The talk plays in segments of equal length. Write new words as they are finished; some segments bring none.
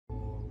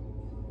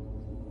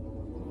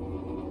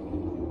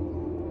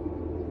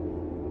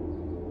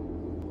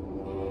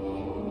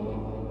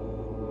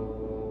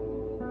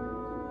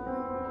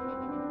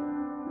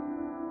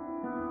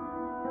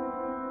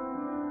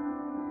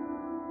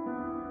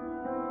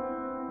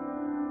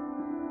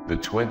The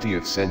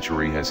 20th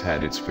century has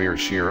had its fair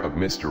share of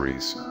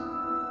mysteries.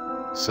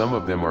 Some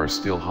of them are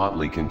still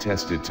hotly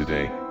contested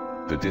today: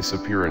 the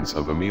disappearance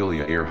of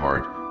Amelia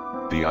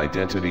Earhart, the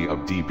identity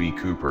of D.B.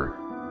 Cooper,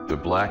 the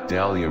Black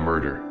Dahlia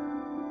murder.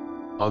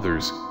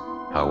 Others,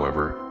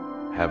 however,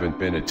 haven't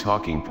been a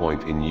talking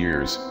point in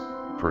years,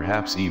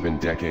 perhaps even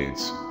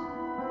decades.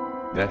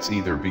 That's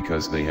either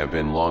because they have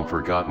been long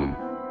forgotten,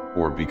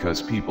 or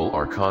because people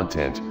are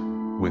content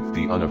with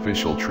the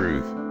unofficial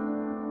truth.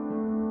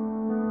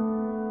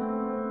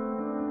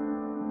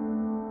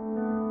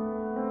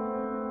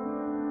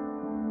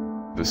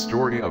 The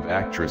story of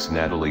actress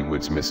Natalie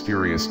Wood's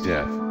mysterious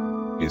death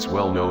is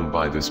well known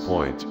by this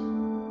point.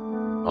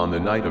 On the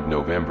night of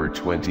November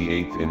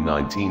 28 in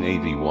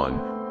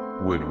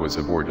 1981, Wood was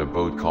aboard a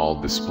boat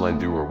called the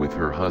Splendor with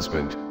her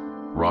husband,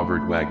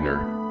 Robert Wagner,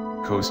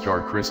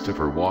 co-star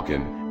Christopher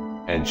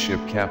Walken, and ship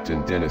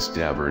captain Dennis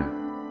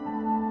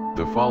Davern.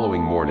 The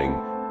following morning,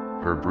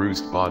 her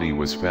bruised body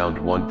was found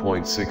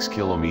 1.6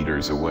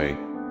 kilometers away,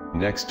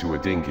 next to a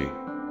dinghy.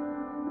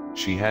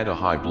 She had a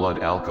high blood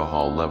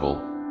alcohol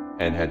level,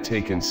 and had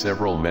taken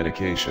several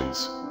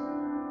medications.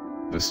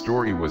 The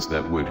story was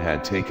that Wood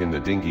had taken the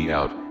dinghy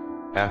out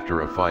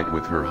after a fight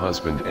with her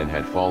husband and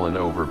had fallen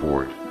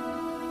overboard.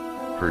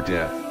 Her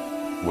death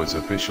was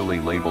officially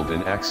labeled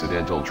an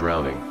accidental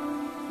drowning.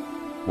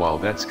 While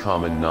that's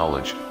common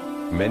knowledge,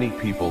 many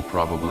people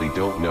probably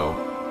don't know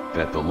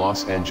that the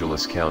Los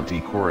Angeles County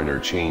coroner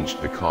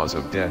changed the cause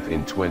of death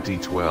in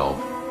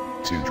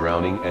 2012 to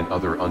drowning and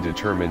other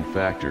undetermined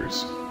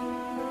factors.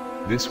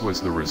 This was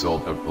the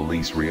result of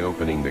police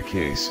reopening the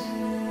case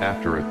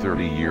after a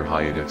 30-year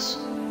hiatus.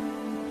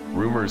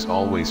 Rumors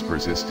always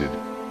persisted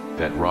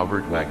that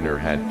Robert Wagner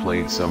had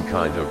played some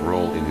kind of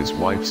role in his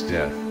wife's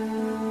death.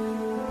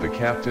 The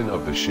captain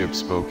of the ship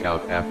spoke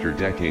out after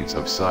decades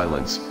of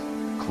silence,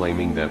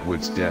 claiming that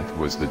Wood's death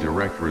was the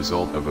direct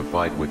result of a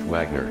fight with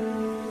Wagner.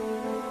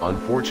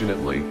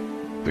 Unfortunately,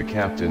 the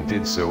captain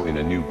did so in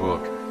a new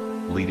book,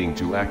 leading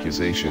to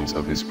accusations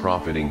of his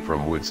profiting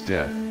from Wood's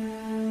death.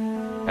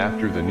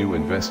 After the new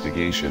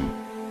investigation,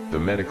 the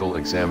medical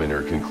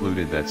examiner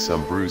concluded that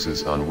some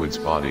bruises on Wood's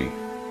body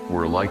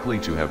were likely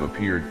to have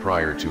appeared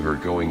prior to her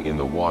going in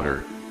the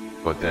water,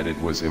 but that it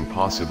was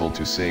impossible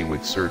to say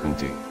with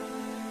certainty.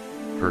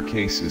 Her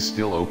case is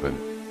still open.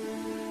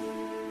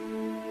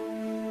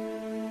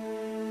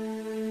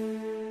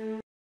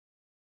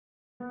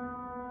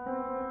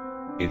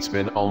 It's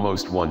been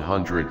almost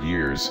 100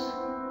 years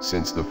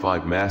since the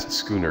five-mast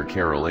schooner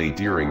Carroll A.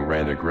 Deering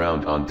ran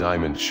aground on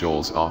Diamond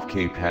Shoals off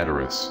Cape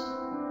Hatteras.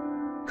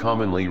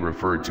 Commonly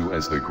referred to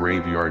as the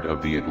graveyard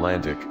of the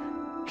Atlantic,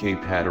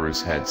 Cape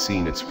Hatteras had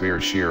seen its fair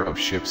share of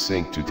ships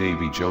sink to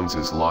Davy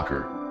Jones's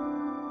locker.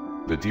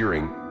 The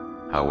Deering,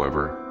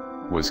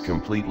 however, was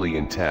completely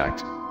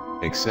intact,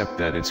 except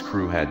that its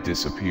crew had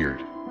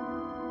disappeared.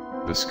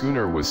 The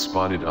schooner was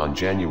spotted on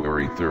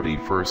January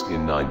 31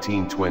 in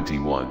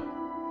 1921.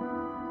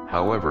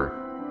 However,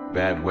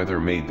 bad weather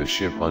made the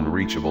ship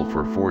unreachable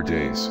for 4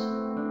 days.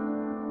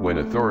 When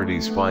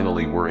authorities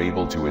finally were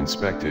able to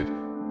inspect it,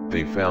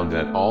 they found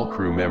that all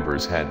crew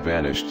members had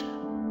vanished,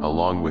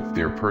 along with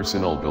their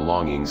personal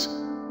belongings,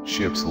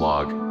 ship's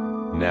log,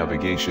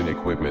 navigation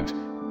equipment,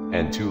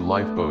 and 2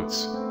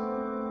 lifeboats.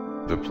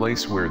 The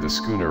place where the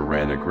schooner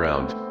ran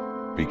aground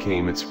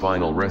became its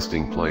final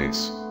resting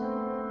place.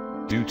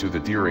 Due to the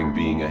Deering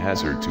being a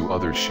hazard to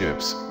other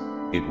ships,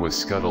 it was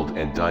scuttled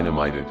and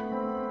dynamited.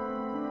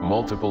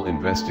 Multiple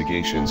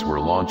investigations were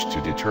launched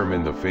to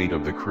determine the fate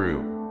of the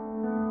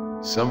crew.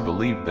 Some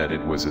believed that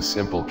it was a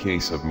simple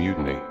case of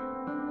mutiny.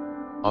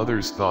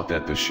 Others thought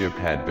that the ship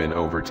had been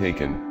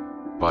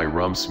overtaken by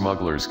rum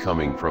smugglers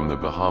coming from the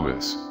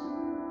Bahamas.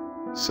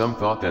 Some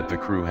thought that the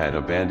crew had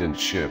abandoned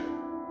ship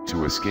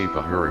to escape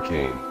a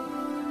hurricane.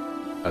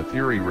 A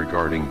theory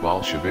regarding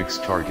Bolsheviks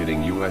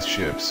targeting U.S.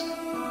 ships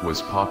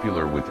was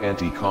popular with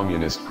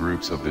anti-communist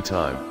groups of the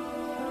time.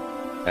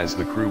 As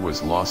the crew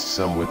was lost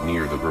somewhat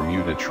near the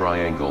Bermuda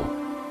Triangle,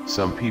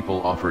 some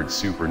people offered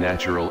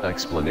supernatural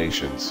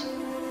explanations.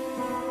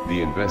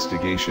 The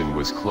investigation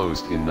was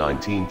closed in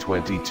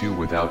 1922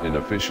 without an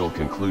official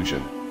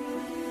conclusion.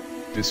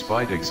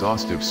 Despite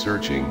exhaustive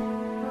searching,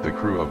 the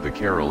crew of the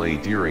Carroll A.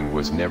 Deering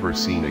was never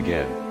seen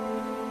again.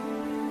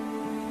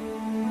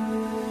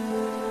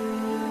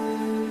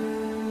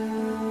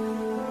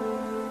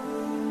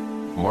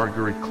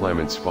 Margaret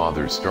Clement's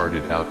father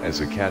started out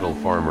as a cattle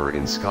farmer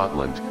in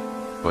Scotland,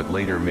 but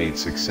later made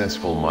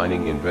successful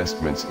mining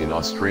investments in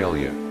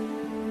Australia.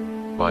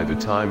 By the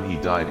time he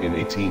died in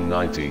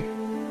 1890,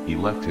 he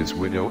left his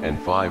widow and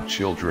 5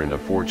 children a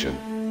fortune.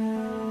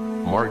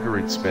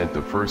 Margaret spent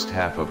the first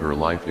half of her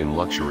life in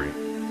luxury.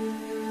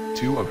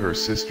 2 of her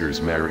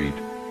sisters married,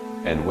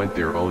 and went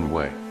their own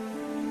way.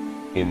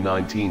 In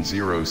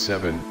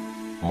 1907,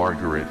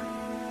 Margaret,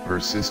 her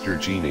sister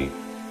Jeannie,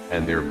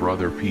 and their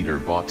brother Peter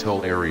bought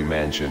Tulare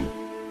Mansion,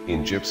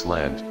 in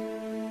Gippsland.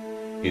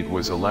 It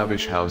was a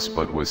lavish house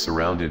but was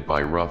surrounded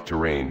by rough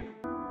terrain,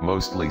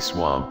 mostly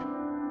swamp.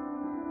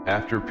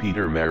 After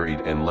Peter married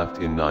and left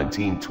in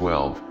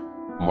 1912,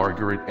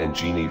 Margaret and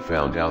Jeannie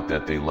found out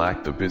that they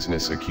lacked the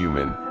business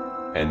acumen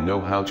and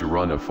know how to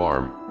run a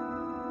farm.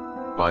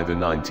 By the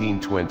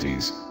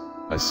 1920s,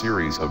 a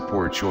series of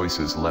poor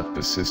choices left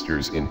the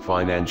sisters in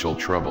financial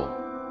trouble.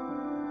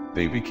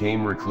 They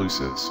became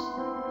recluses.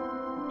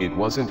 It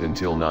wasn't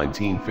until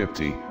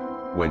 1950,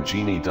 when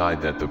Jeannie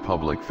died, that the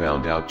public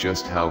found out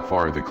just how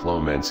far the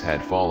Cloments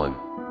had fallen.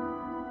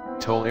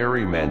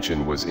 Tulare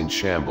Mansion was in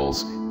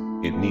shambles,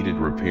 it needed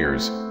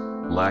repairs,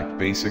 lacked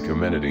basic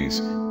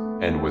amenities,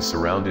 and was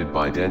surrounded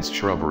by dense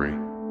shrubbery.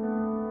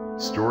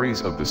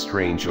 Stories of the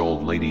strange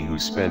old lady who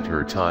spent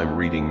her time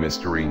reading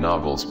mystery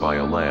novels by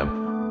a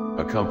lamp,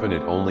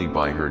 accompanied only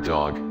by her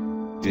dog,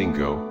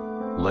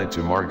 Dingo, led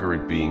to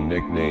Margaret being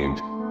nicknamed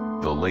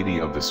the Lady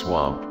of the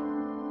Swamp.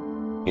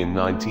 In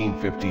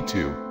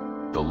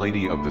 1952, the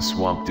Lady of the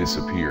Swamp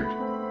disappeared.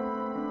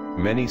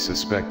 Many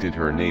suspected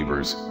her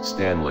neighbors,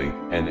 Stanley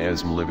and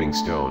Esme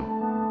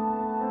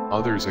Livingstone.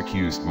 Others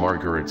accused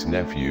Margaret's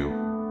nephew,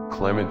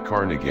 Clement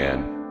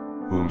Carnegan,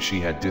 whom she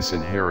had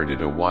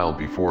disinherited a while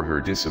before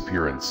her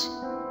disappearance.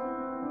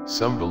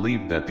 Some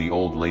believed that the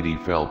old lady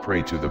fell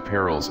prey to the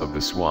perils of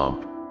the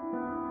swamp.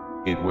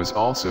 It was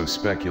also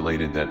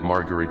speculated that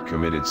Margaret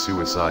committed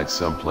suicide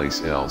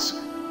someplace else,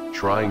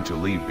 trying to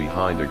leave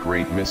behind a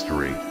great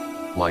mystery,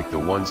 like the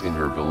ones in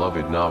her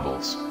beloved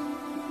novels.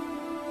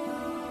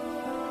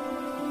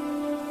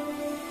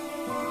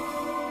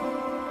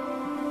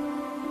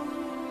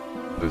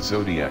 The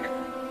Zodiac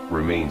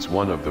remains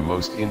one of the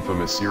most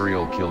infamous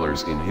serial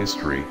killers in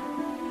history,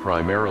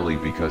 primarily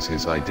because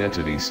his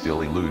identity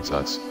still eludes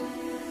us.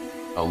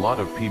 A lot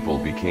of people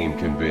became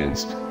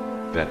convinced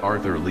that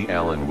Arthur Lee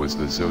Allen was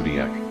the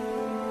Zodiac.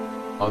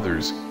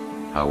 Others,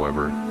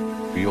 however,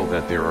 feel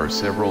that there are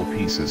several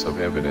pieces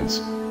of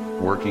evidence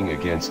working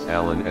against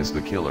Allen as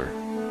the killer.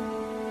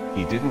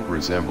 He didn't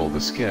resemble the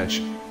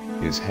sketch,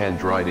 his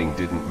handwriting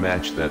didn't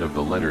match that of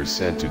the letters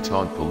sent to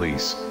taunt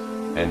police,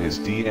 and his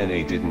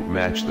DNA didn't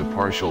match the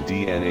partial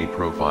DNA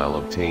profile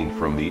obtained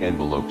from the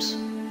envelopes.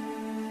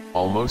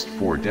 Almost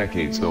 4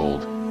 decades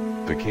old,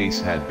 the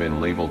case had been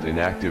labeled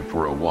inactive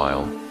for a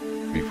while,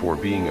 before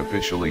being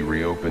officially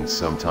reopened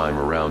sometime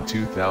around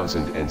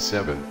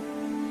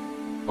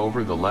 2007.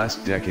 Over the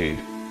last decade,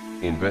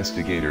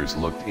 investigators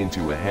looked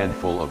into a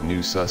handful of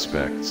new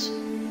suspects.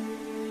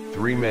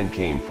 3 men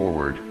came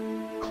forward,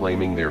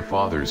 claiming their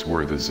fathers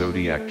were the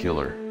Zodiac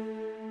killer.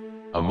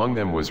 Among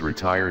them was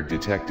retired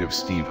Detective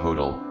Steve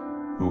Hodel,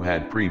 who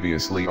had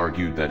previously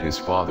argued that his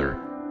father,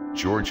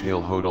 George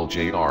Hill Hodel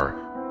Jr.,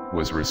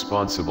 was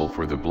responsible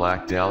for the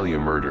Black Dahlia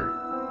murder.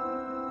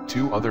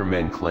 2 other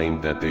men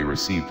claimed that they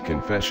received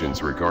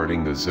confessions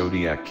regarding the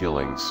Zodiac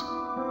killings.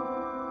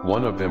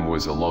 One of them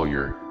was a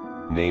lawyer,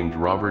 named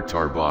Robert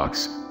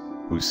Tarbox,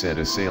 who said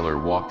a sailor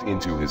walked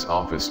into his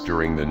office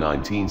during the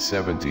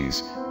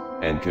 1970s,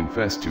 and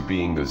confessed to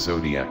being the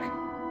Zodiac.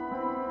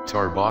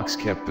 Tarbox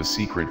kept the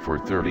secret for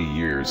 30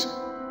 years,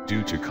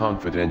 due to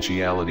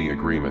confidentiality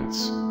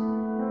agreements.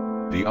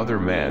 The other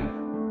man,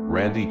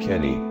 Randy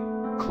Kenny,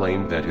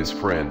 claimed that his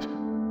friend,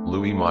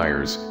 Louis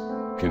Myers,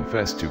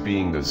 confessed to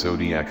being the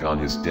Zodiac on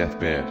his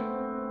deathbed.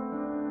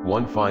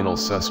 One final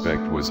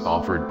suspect was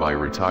offered by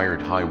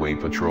retired Highway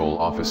Patrol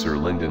Officer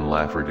Lyndon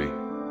Lafferty.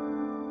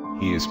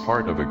 He is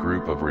part of a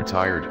group of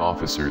retired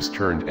officers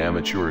turned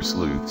amateur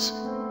sleuths,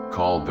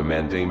 called the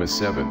Mandamus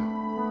 7.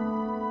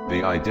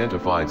 They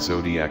identified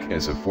Zodiac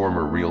as a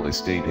former real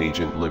estate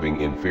agent living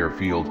in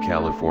Fairfield,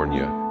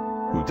 California,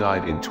 who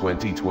died in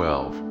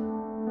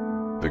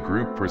 2012. The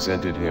group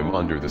presented him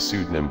under the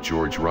pseudonym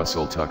George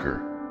Russell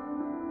Tucker.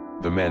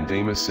 The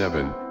Mandamus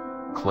 7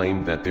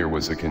 claimed that there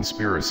was a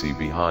conspiracy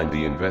behind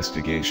the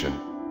investigation.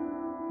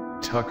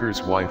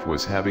 Tucker's wife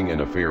was having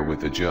an affair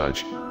with the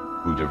judge,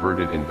 who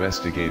diverted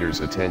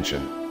investigators'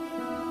 attention.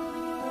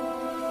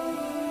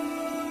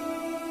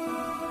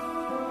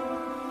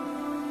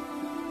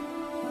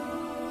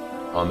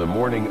 On the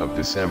morning of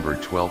December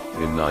 12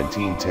 in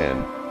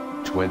 1910,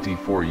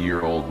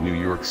 24-year-old New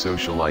York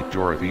socialite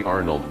Dorothy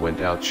Arnold went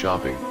out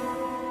shopping.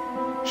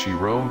 She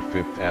roamed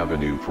Fifth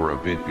Avenue for a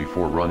bit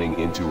before running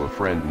into a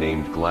friend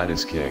named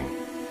Gladys King.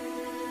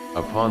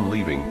 Upon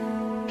leaving,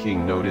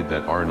 King noted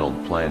that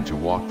Arnold planned to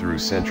walk through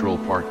Central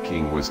Park.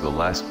 King was the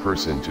last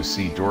person to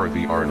see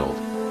Dorothy Arnold.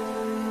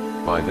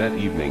 By that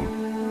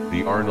evening,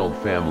 the Arnold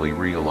family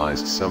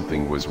realized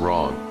something was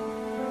wrong.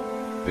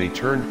 They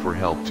turned for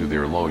help to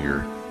their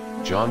lawyer,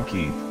 John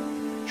Keith,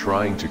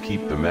 trying to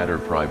keep the matter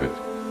private.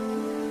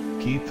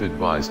 Keith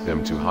advised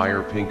them to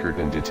hire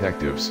Pinkerton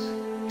detectives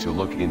to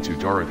look into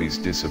Dorothy's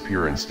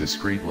disappearance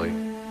discreetly.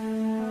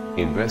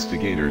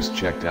 Investigators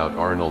checked out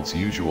Arnold's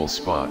usual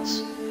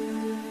spots.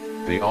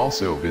 They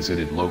also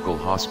visited local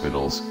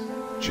hospitals,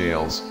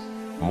 jails,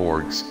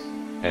 morgues,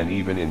 and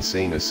even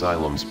insane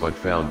asylums, but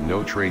found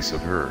no trace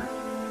of her.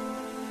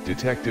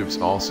 Detectives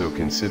also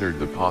considered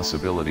the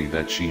possibility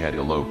that she had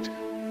eloped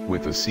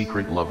with a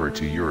secret lover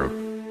to Europe.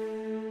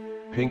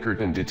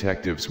 Pinkerton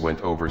detectives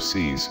went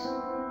overseas,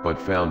 but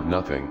found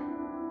nothing.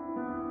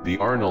 The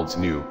Arnolds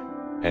knew,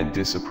 and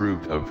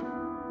disapproved of,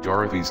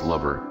 Dorothy's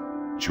lover,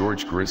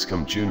 George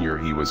Griscom Jr.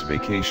 He was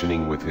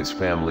vacationing with his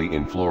family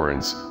in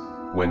Florence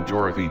when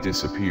Dorothy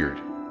disappeared.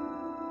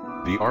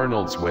 The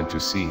Arnolds went to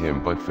see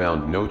him but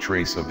found no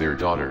trace of their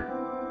daughter.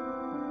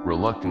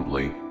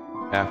 Reluctantly,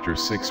 after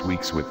 6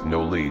 weeks with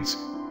no leads,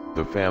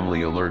 the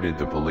family alerted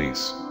the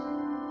police.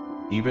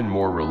 Even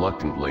more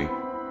reluctantly,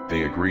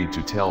 they agreed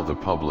to tell the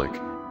public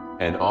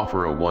and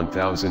offer a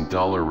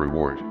 $1,000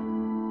 reward.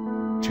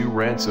 2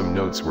 ransom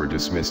notes were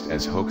dismissed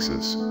as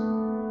hoaxes.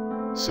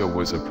 So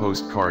was a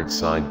postcard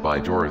signed by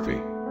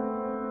Dorothy.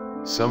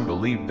 Some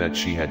believed that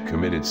she had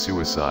committed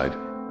suicide,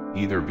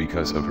 either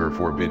because of her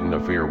forbidden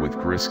affair with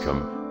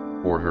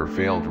Griscom, or her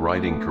failed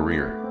writing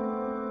career.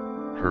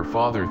 Her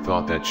father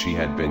thought that she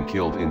had been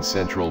killed in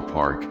Central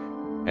Park,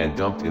 and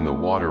dumped in the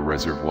water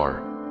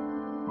reservoir.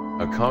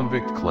 A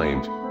convict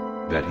claimed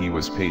that he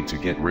was paid to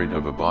get rid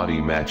of a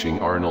body matching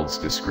Arnold's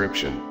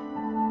description.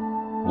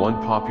 One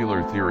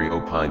popular theory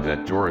opined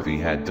that Dorothy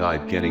had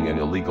died getting an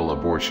illegal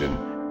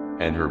abortion,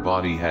 and her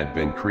body had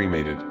been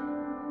cremated.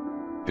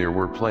 There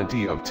were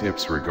plenty of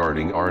tips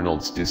regarding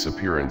Arnold's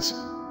disappearance,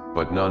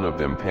 but none of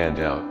them panned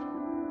out.